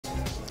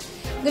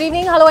Good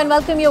evening, hello and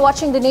welcome. You're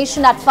watching The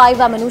Nation at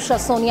 5. I'm Anusha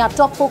Sonia.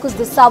 Top focus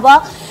this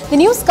hour. The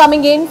news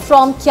coming in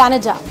from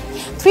Canada.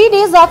 3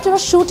 days after a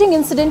shooting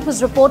incident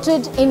was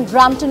reported in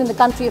Brampton in the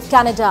country of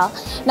Canada.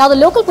 Now the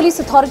local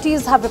police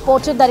authorities have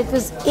reported that it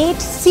was 8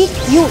 Sikh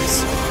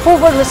youths who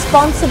were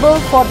responsible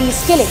for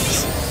these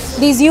killings.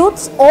 These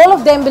youths, all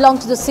of them belong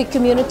to the Sikh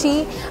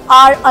community,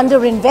 are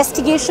under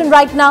investigation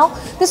right now.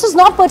 This is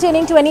not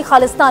pertaining to any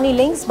Khalistani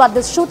links, but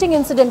this shooting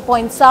incident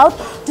points out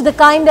to the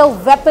kind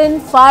of weapon,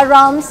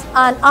 firearms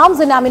and arms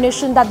and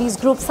ammunition that these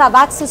groups have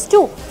access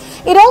to.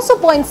 It also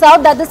points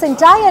out that this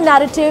entire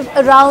narrative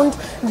around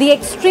the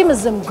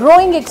extremism,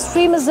 growing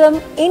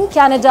extremism in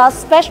Canada,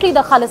 especially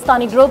the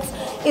Khalistani groups,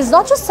 is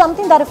not just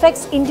something that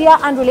affects India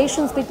and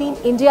relations between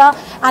India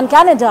and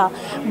Canada,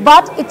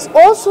 but it's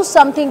also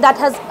something that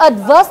has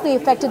adversely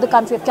affected the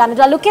country of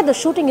Canada. Look at the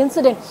shooting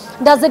incident.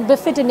 Does it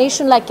befit a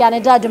nation like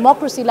Canada, a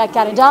democracy like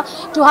Canada,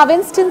 to have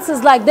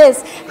instances like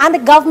this? And the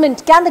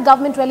government, can the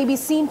government really be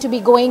seen to be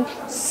going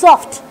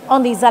soft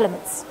on these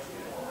elements?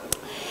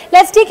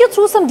 Let's take you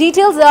through some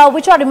details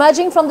which are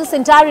emerging from this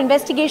entire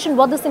investigation,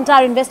 what this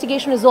entire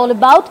investigation is all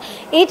about.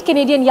 8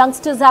 Canadian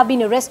youngsters have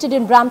been arrested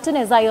in Brampton,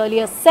 as I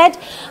earlier said.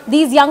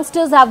 These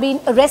youngsters have been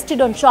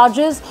arrested on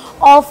charges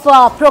of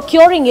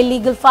procuring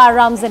illegal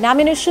firearms and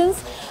ammunition.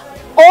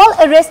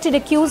 All arrested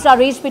accused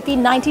are aged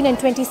between 19 and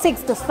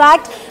 26. The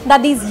fact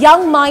that these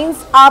young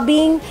minds are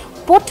being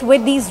put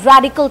with these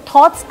radical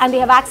thoughts and they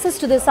have access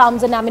to this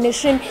arms and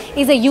ammunition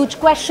is a huge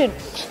question.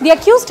 The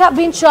accused have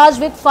been charged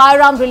with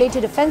firearm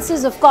related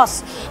offences. Of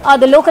course,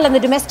 the local and the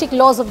domestic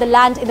laws of the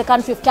land in the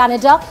country of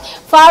Canada.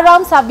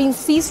 Firearms have been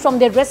seized from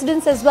their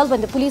residence as well when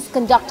the police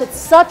conducted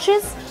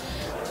searches,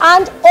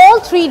 and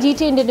all 3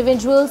 detained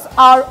individuals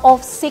are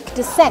of Sikh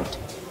descent.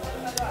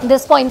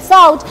 This points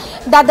out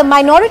that the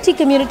minority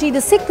community,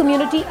 the Sikh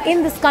community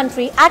in this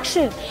country,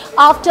 action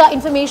after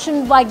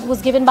information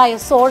was given by a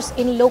source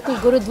in local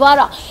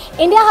Gurudwara.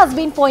 India has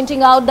been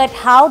pointing out that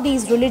how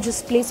these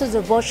religious places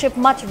of worship,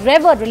 much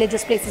revered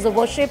religious places of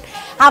worship,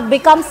 have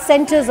become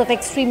centers of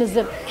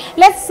extremism.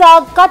 Let's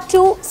cut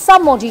to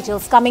some more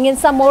details coming in,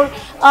 some more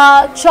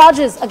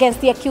charges against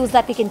the accused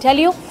that we can tell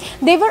you.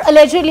 They were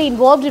allegedly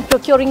involved in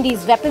procuring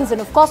these weapons, and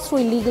of course through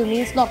illegal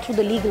means, not through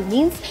the legal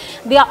means.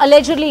 They are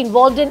allegedly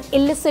involved in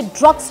illicit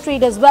drugs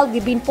trade as well.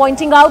 We've been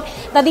pointing out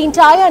that the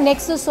entire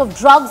nexus of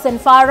drugs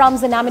and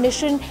firearms and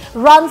ammunition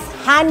runs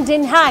hand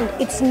in hand.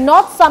 It's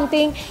not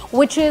something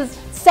which is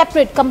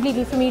separate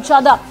completely from each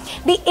other.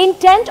 The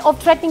intent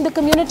of threatening the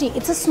community,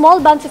 it's a small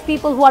bunch of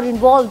people who are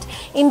involved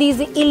in these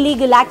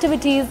illegal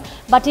activities,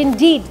 but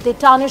indeed they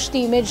tarnish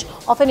the image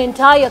of an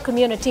entire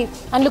community.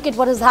 And look at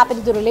what has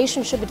happened to the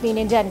relationship between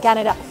India and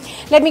Canada.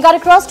 Let me cut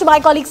across to my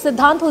colleague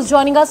Siddhant, who's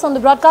joining us on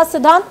the broadcast.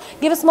 Siddhant,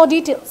 give us more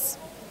details.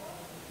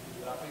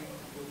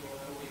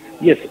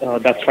 Yes,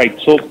 that's right.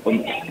 So,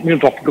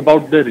 talking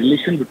about the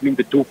relation between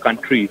the two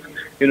countries,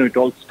 it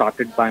all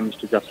started by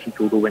Mr. Justin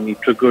Trudeau when he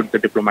triggered the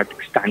diplomatic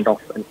standoff,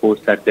 and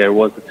post that there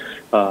was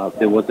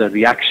a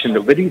reaction,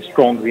 a very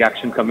strong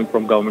reaction coming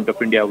from Government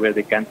of India where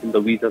they cancelled the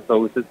visa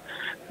services.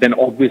 Then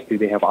obviously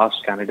they have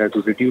asked Canada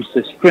to reduce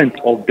the strength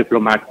of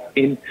diplomats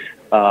in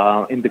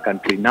the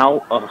country. Now,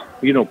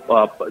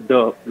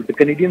 the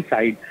Canadian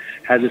side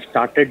has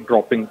started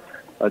dropping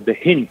the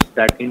hint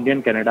that India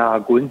and Canada are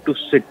going to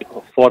sit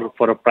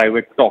for a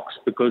private talks,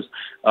 because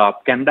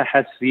Canada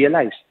has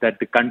realized that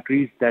the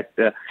countries that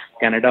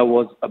Canada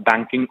was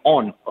banking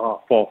on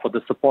for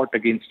the support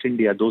against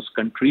India, those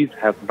countries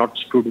have not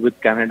stood with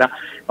Canada,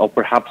 or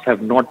perhaps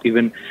have not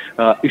even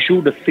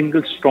issued a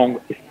single strong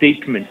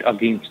statement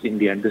against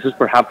India. And this is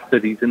perhaps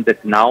the reason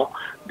that now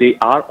they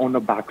are on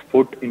a back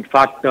foot. In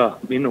fact,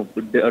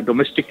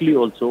 domestically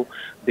also,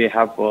 they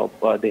have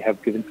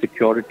given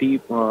security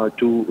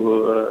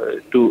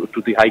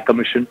to the High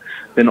Commission.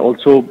 Then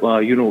also,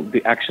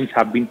 the actions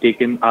are being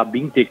taken on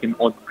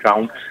the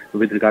ground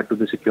with regard to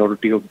the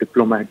security of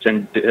diplomats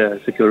and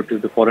security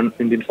of the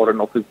Indian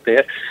Foreign Office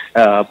there.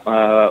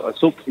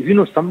 So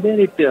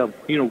somewhere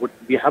what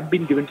we have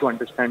been given to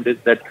understand is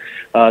that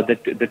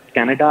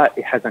Canada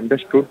has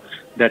understood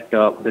that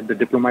the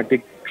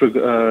diplomatic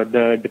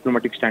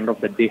standoff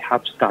that they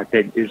have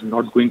started is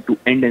not going to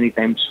end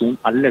anytime soon,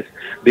 unless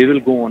they will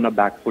go on a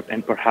back foot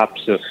and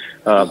perhaps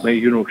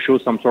show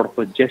some sort of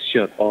a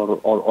gesture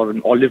or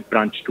an olive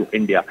branch to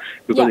India,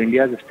 because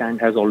India's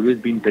stand has always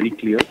been very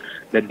clear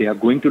that they are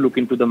going to look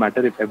into the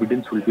matter if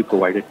evidence will be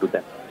provided to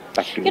them.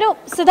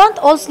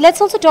 Siddhant,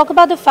 let's also talk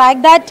about the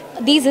fact that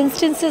these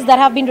instances that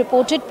have been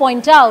reported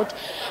point out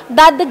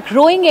that the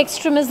growing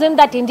extremism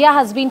that India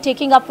has been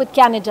taking up with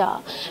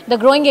Canada, the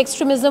growing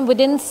extremism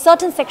within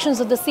certain sections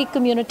of the Sikh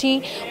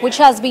community, which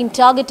has been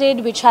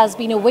targeted, which has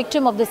been a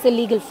victim of this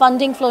illegal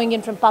funding flowing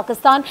in from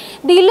Pakistan,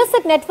 the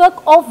illicit network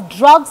of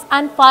drugs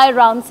and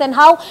firearms, and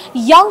how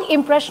young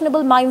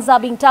impressionable minds are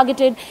being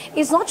targeted,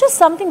 is not just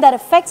something that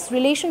affects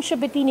relationship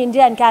between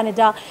India and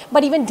Canada,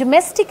 but even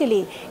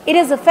domestically, it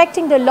is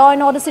affecting the law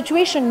and order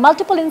situation.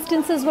 Multiple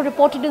instances were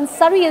reported in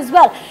Surrey as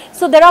well.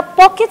 So there are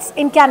pockets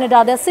in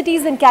Canada, there are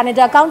cities in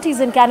Canada,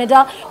 counties in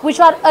Canada, which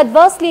are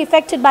adversely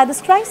affected by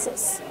this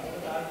crisis.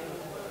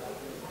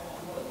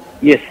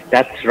 Yes,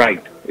 that's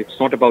right. It's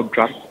not about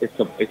drugs.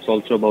 It's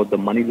also about the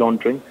money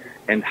laundering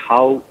and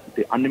how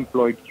the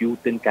unemployed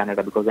youth in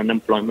Canada, because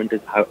unemployment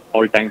is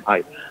all-time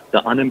high.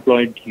 The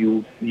unemployed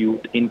youth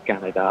in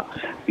Canada,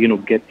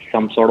 get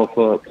some sort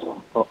of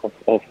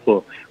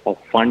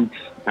funds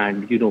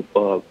and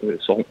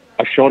so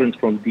assurance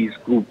from these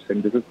groups,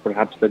 and this is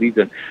perhaps the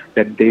reason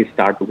that they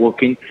start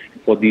working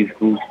for these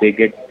groups. They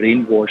get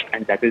brainwashed,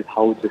 and that is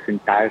how this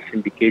entire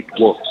syndicate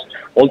works.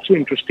 Also,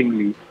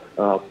 interestingly.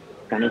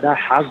 Canada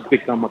has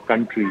become a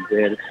country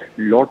where a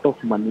lot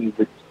of money,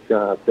 which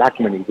black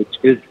money, which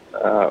is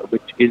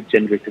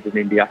generated in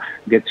India,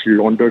 gets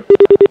laundered to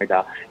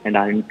Canada and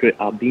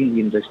are being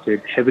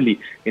invested heavily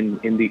in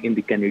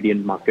the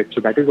Canadian market.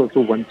 So that is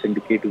also one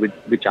syndicate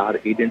which our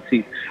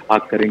agencies are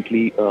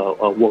currently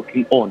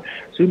working on.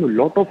 So a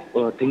lot of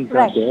things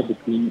are there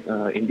between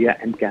India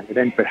and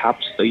Canada, and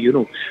perhaps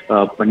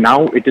but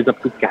now it is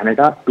up to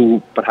Canada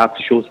to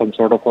perhaps show some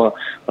sort of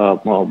a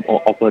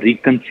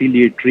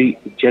reconciliatory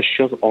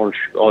gesture or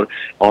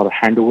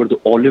hand over the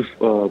olive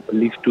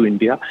leaf to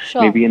India,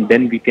 maybe, and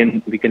then we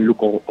can look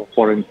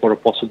for a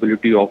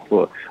possibility of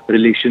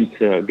relations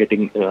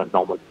getting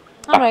normal.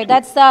 All right,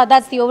 that's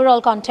the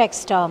overall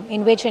context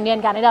in which India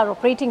and Canada are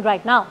operating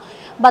right now.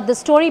 But the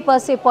story per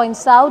se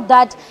points out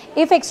that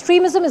if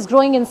extremism is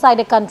growing inside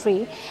a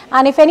country,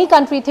 and if any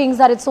country thinks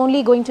that it's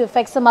only going to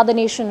affect some other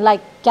nation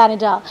like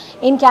Canada,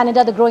 in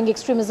Canada the growing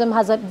extremism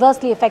has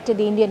adversely affected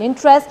the Indian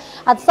interest.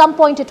 At some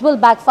point it will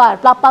backfire.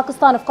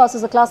 Pakistan, of course,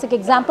 is a classic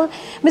example.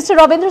 Mr.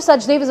 Rabindra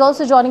Sachdev is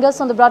also joining us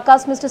on the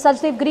broadcast. Mr.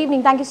 Sachdev, good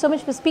evening. Thank you so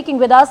much for speaking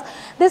with us.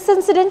 This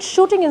incident,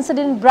 shooting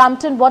incident in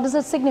Brampton, what does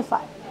it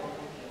signify?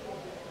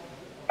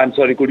 I'm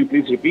sorry, could you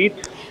please repeat?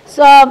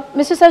 So,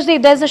 Mr.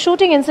 Sachdev, there's a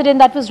shooting incident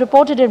that was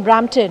reported in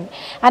Brampton,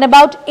 and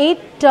about 8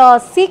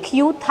 Sikh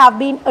youth have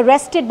been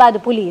arrested by the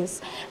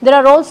police. There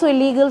are also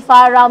illegal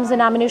firearms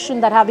and ammunition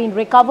that have been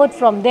recovered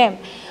from them.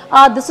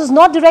 This is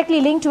not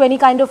directly linked to any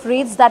kind of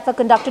raids that were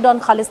conducted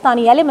on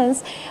Khalistani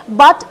elements,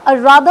 but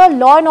a rather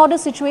law and order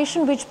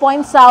situation which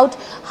points out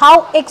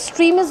how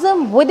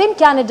extremism within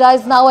Canada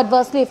is now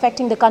adversely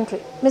affecting the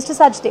country. Mr.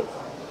 Sachdev.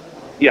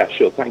 Yeah,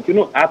 sure. Thank you.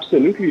 No,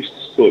 absolutely.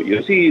 So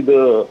you see,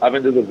 there's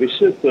a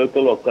vicious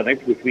circle of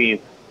connect between,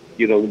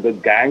 the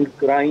gang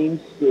crimes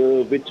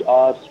which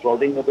are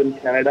sprouting up in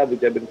Canada,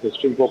 which have been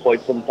festering for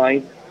quite some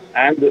time,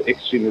 and the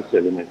extremist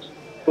elements.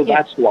 So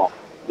that's one.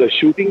 The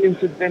shooting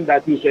incident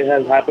that you say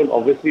has happened,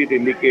 obviously it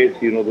indicates,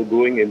 the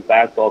growing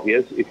impact of,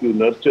 yes, if you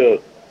nurture,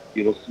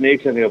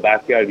 snakes in your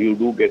backyard, you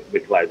do get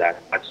bit by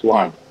that. That's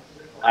one.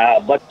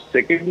 But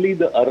secondly,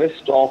 the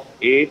arrest of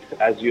 8,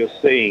 as you're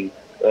saying,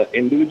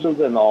 individuals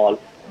and all,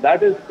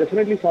 that is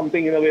definitely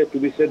something in a way to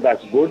be said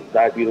that's good,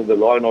 that the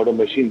law and order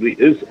machinery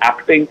is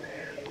acting.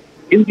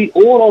 In the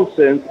overall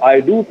sense, I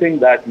do think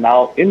that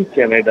now in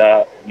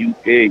Canada,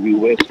 UK,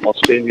 US,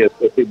 Australia,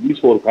 especially these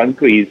 4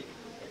 countries,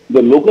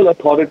 the local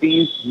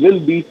authorities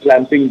will be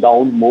clamping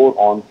down more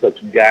on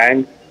such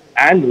gang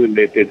and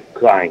related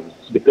crimes,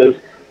 because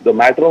the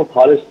matter of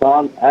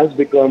Khalistan has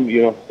become,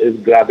 is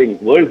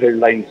grabbing world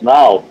headlines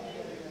now.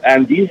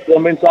 And these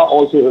governments are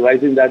also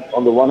realizing that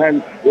on the one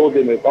hand, though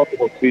they may talk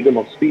about freedom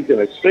of speech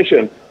and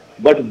expression,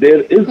 but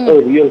there is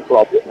a real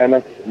problem and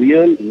a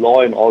real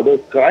law and order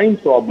crime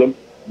problem,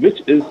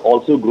 which is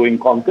also growing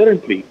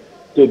concurrently.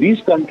 So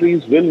these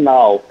countries will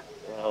now,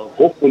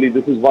 hopefully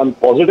this is one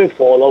positive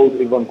fallout,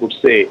 if one could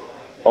say,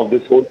 of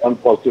this whole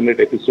unfortunate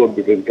episode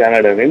between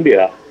Canada and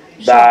India,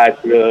 that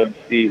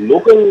the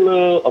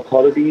local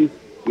authorities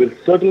will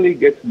certainly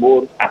get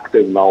more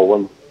active now,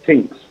 one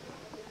thinks.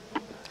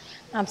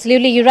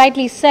 Absolutely. You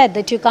rightly said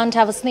that you can't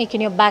have a snake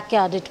in your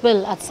backyard. It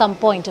will at some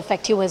point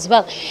affect you as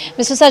well.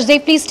 Mr.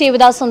 Sachdev, please stay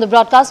with us on the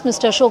broadcast.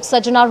 Mr. Ashok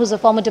Sajjanar, who's a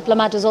former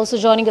diplomat, is also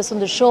joining us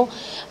on the show.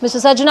 Mr.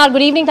 Sajjanar,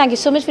 good evening. Thank you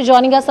so much for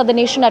joining us at The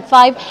Nation at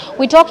 5.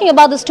 We're talking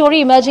about the story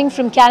emerging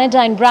from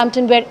Canada in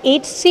Brampton, where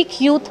 8 Sikh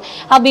youth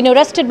have been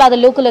arrested by the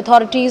local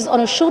authorities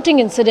on a shooting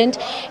incident.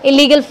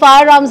 Illegal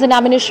firearms and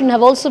ammunition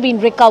have also been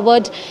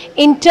recovered.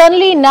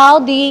 Internally now,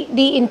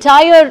 the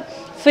entire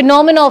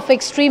phenomena of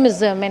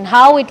extremism and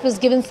how it was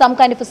given some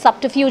kind of a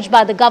subterfuge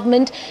by the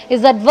government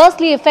is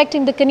adversely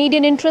affecting the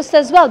Canadian interests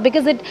as well,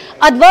 because it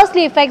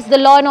adversely affects the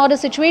law and order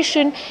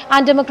situation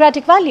and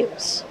democratic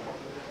values.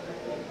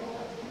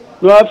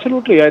 No,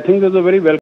 absolutely. I think there's a very